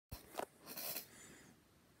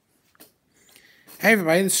Hey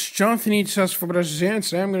everybody, this is Jonathan VHS for Brothers here, and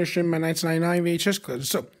today I'm going to show you my 1999 VHS collection.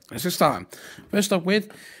 So, let's get started. First up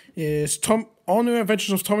with is All New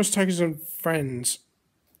Adventures of Thomas Tigers and Friends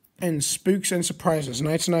and Spooks and Surprises,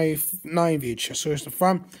 1999 VHS. So here's the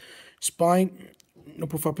front, spine, no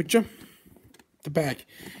profile picture, the back.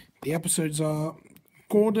 The episodes are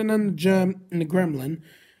Gordon and the Germ and the Gremlin,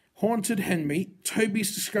 Haunted Henry,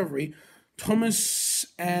 Toby's Discovery, Thomas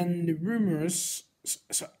and the Rumors,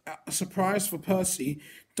 a surprise for Percy,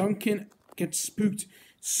 Duncan gets spooked,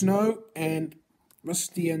 Snow, and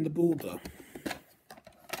Rusty and the Boulder.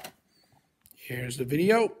 Here's the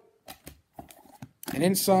video. And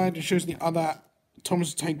inside it shows the other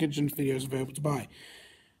Thomas the Tank Engine videos available to buy.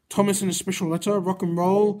 Thomas in a Special Letter, Rock and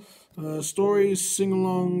Roll, Stories,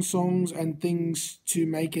 Sing-Along Songs, and Things to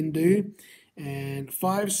Make and Do. And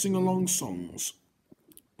 5 sing-along songs.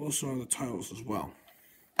 Also the titles as well.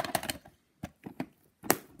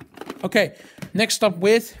 Okay, next up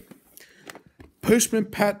with Postman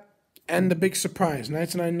Pat and the Big Surprise,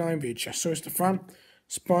 1999 VHS. So it's the front,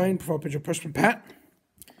 spine, profile picture of Postman Pat,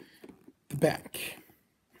 the back.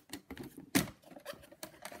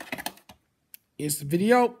 Here's the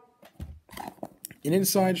video, and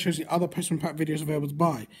inside shows the other Postman Pat videos available to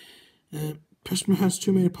buy. Postman has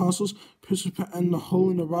too many parcels, Postman Pat and the Hole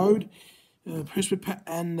in the Road, Postman Pat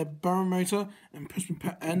and the Barometer, and Postman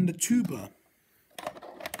Pat and the Tuba.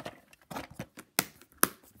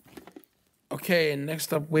 Okay, and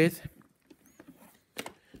next up with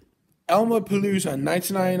Elmo Palooza,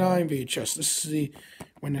 1999 VHS. This is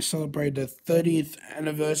when they celebrate the 30th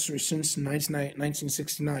anniversary since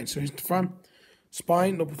 1969. So here's the front,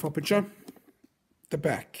 spine, no profile picture, the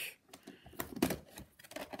back.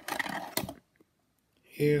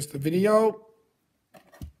 Here's the video.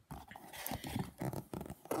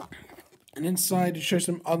 And inside it shows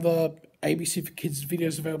some other ABC for Kids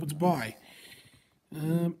videos available to buy.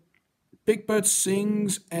 Big Bird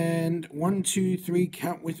Sings and 1, 2, 3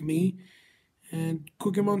 Count With Me, and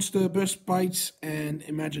Cookie Monster, Best Bites, and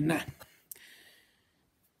Imagine That.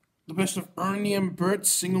 The Best of Ernie and Bert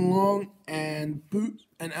Sing Along, and Boo,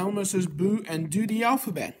 and Elmo Says Boo, and Do the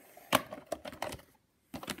Alphabet.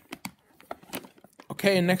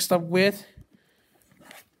 Okay, and next up with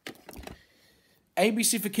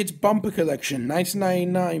ABC for Kids Bumper Collection,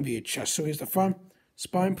 1999 VHS. So here's the front,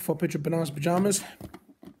 spine, profile picture, Bananas Pajamas,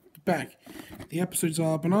 back. The episodes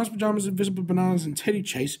are Bananas Pajamas, Invisible Bananas, and Teddy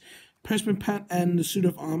Chase, Postman Pat and the Suit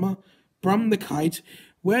of Armor, Brum the Kite,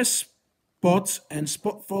 Where's Spot, and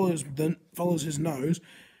Spot follows his nose,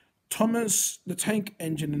 Thomas the Tank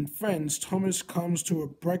Engine and Friends, Thomas Comes to a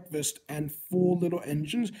Breakfast, and 4 Little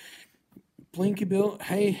Engines, Blinky Bill,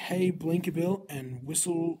 Hey Hey Blinky Bill, and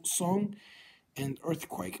Whistle Song, and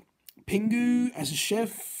Earthquake, Pingu as a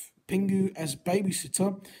chef, Pingu as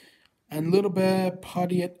babysitter, and Little Bear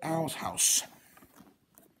Party at Owl's House.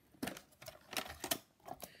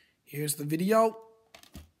 Here's the video.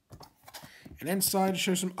 And inside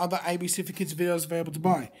shows some other ABC for Kids videos available to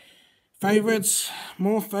buy. Favorites,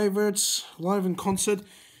 more favorites, live in concert,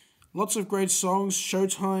 lots of great songs,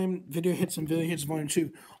 Showtime, Video Hits, and Video Hits Volume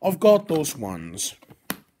 2. I've got those ones.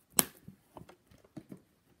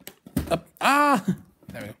 There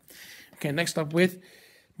we go. Okay, next up with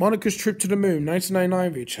Monica's Trip to the Moon,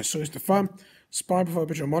 1999 VHS. So it's the front, spine, profile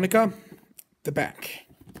picture of Monica, the back.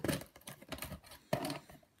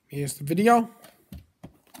 Here's the video,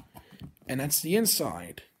 and that's the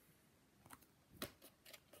inside.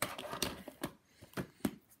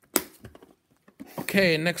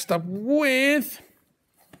 Okay, next up with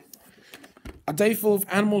A Day Full of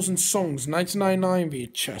Animals and Songs, 1999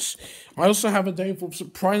 VHS. I also have A Day Full of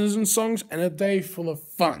Surprises and Songs and A Day Full of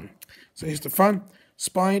Fun. So here's the front,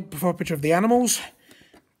 spine, profile picture of the animals,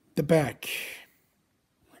 the back.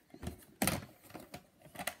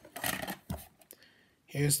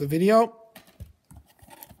 Here's the video,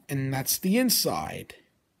 and that's the inside.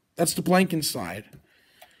 That's the blank inside.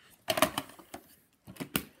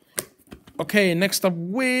 Okay, next up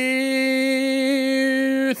with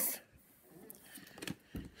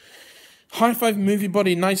High Five Movie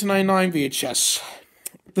Body, 1999 VHS.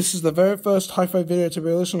 This is the very first High Five video to be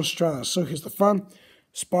released in Australia. So here's the front,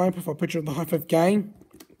 spine, profile picture of the High Five gang,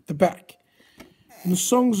 the back. And the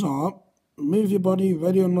songs are Move Your Body,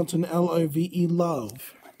 Ready or Not, and L-O-V-E,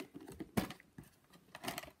 Love.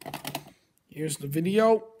 Here's the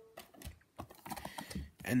video.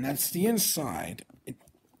 And that's the inside.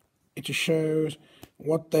 It just shows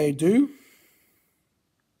what they do.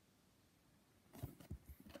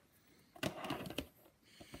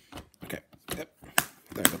 Okay, yep,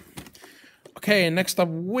 there we go. Okay, next up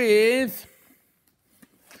with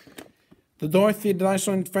The Dorothy the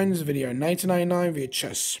Dinosaur and Friends video, 1999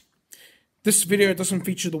 VHS. This video doesn't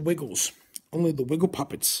feature the Wiggles, only the Wiggle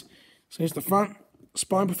puppets. So here's the front,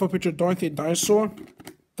 spine profile picture of Dorothy the Dinosaur,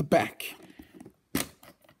 the back.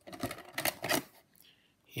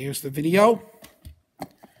 Here's the video.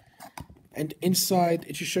 And inside,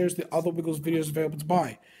 it just shows the other Wiggles videos available to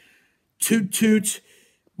buy. Toot Toot,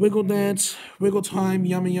 Wiggle Dance, Wiggle Time,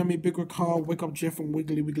 Yummy Yummy, Bigger Car, Wake Up Jeff, and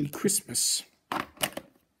Wiggly Wiggly Christmas.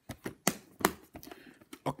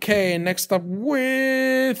 Okay, next up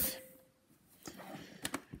with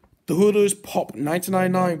the Hoodoo's Pop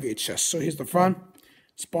 1999 VHS. So here's the front,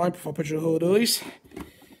 spine profile picture of Hoodoo's,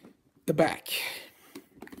 the back.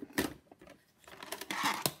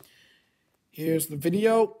 Here's the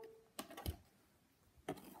video.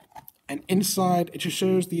 And inside, it just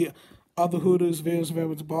shows the other Hoodoo's videos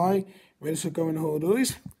available to buy, ready to go in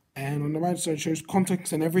Hoodoo's. And on the right side, it shows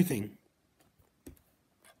context and everything.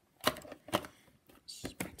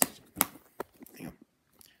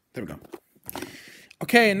 There we go.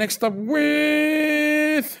 Okay, next up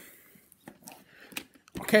with...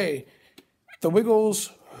 Okay, the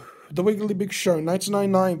Wiggly Big Show,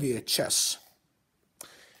 1999 VHS.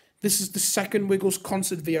 This is the second Wiggles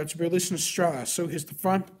concert video to be released in Australia. So here's the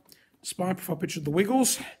front, spine profile picture of the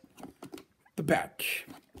Wiggles, the back.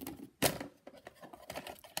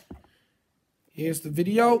 Here's the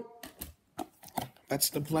video. That's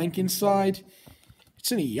the blank inside.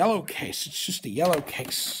 It's in a yellow case. It's just a yellow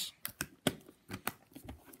case.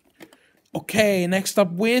 Okay, next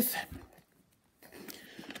up with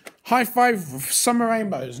High Five Summer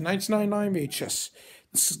Rainbows, 1999 VHS.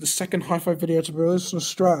 This is the second High Five video to be released in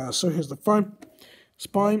Australia. So here's the front,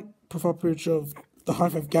 spine, profile picture of the High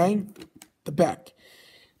Five gang, the back.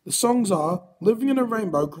 The songs are Living in a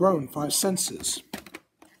Rainbow, Growing 5 Senses.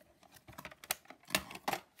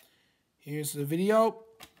 Here's the video.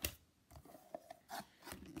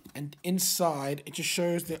 And inside, it just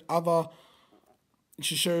shows the other, it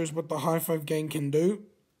just shows what the High Five gang can do.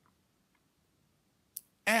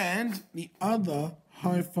 And the other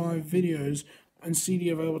High Five videos and CD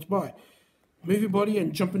available to buy. Movie Body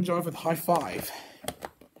and Jump and Jive with High Five.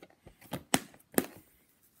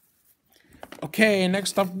 Okay,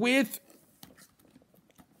 next up with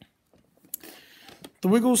the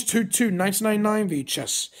Wiggles Toot Toot 1999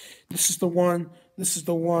 VHS. This is the one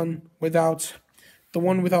without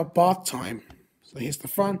bath time. So here's the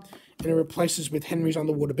front, and it replaces with Henry's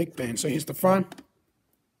Underwater Big Band. So here's the front,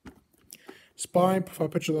 spine, profile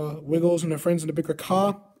picture of the Wiggles and their friends in the bigger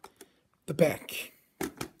car, the back.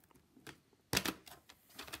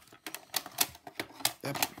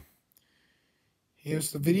 Yep.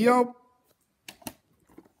 Here's the video.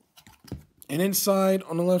 And inside,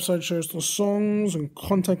 on the left side, shows the songs and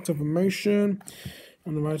contact information.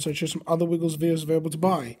 On the right side, shows some other Wiggles videos available to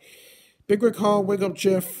buy. Big Red Car, Wake Up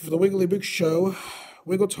Jeff, The Wiggly Big Show,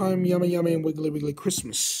 Wiggle Time, Yummy Yummy, and Wiggly Wiggly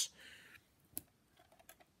Christmas.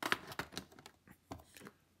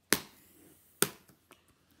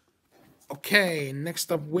 Okay,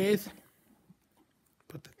 next up with...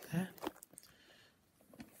 Put that there.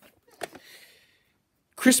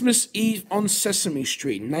 Christmas Eve on Sesame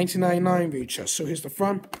Street, 1999 VHS. So here's the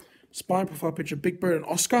front, spine profile picture, Big Bird and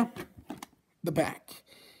Oscar, the back.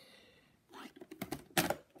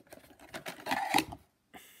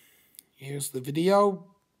 Here's the video.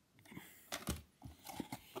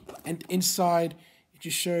 And inside, it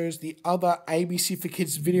just shows the other ABC for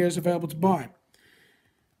Kids videos available to buy.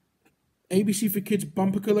 ABC for Kids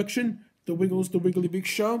Bumper Collection, The Wiggles, The Wiggly Big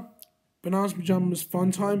Show, Bananas Pajamas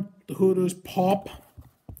Fun Time, The Hoodoo's Pop,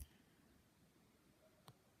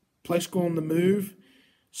 Play School on the Move,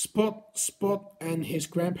 Spot and his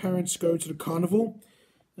grandparents go to the carnival,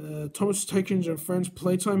 Thomas Takins and Friends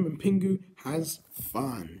Playtime, and Pingu has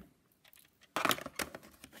fun.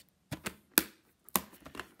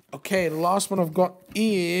 Okay, the last one I've got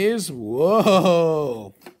is,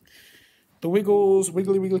 whoa, the Wiggles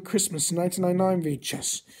Wiggly Wiggly Christmas 1999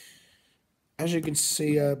 VHS. As you can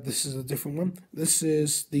see, this is a different one. This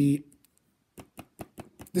is the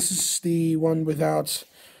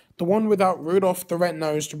one without Rudolph the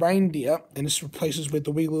Red-Nosed Reindeer, and this replaces with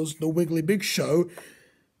the Wiggles The Wiggly Big Show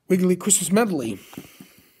Wiggly Christmas Medley.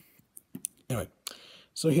 Anyway,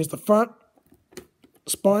 so here's the front,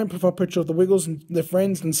 spine profile picture of the Wiggles and their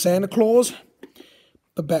friends and Santa Claus,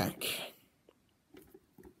 the back.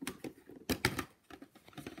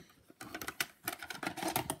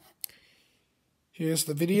 Here's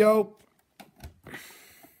the video.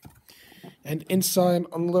 And inside,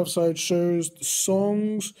 on the left side, shows the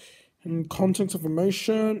songs and content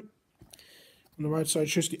information. On the right side,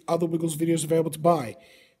 shows the other Wiggles videos available to buy.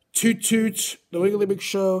 Toot Toot, The Wiggly Big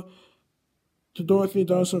Show, to Dorothy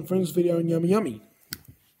Dawson Friends video and Yummy Yummy.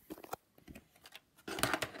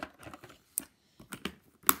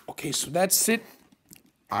 Okay, so that's it.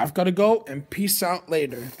 I've got to go, and peace out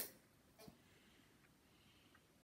later.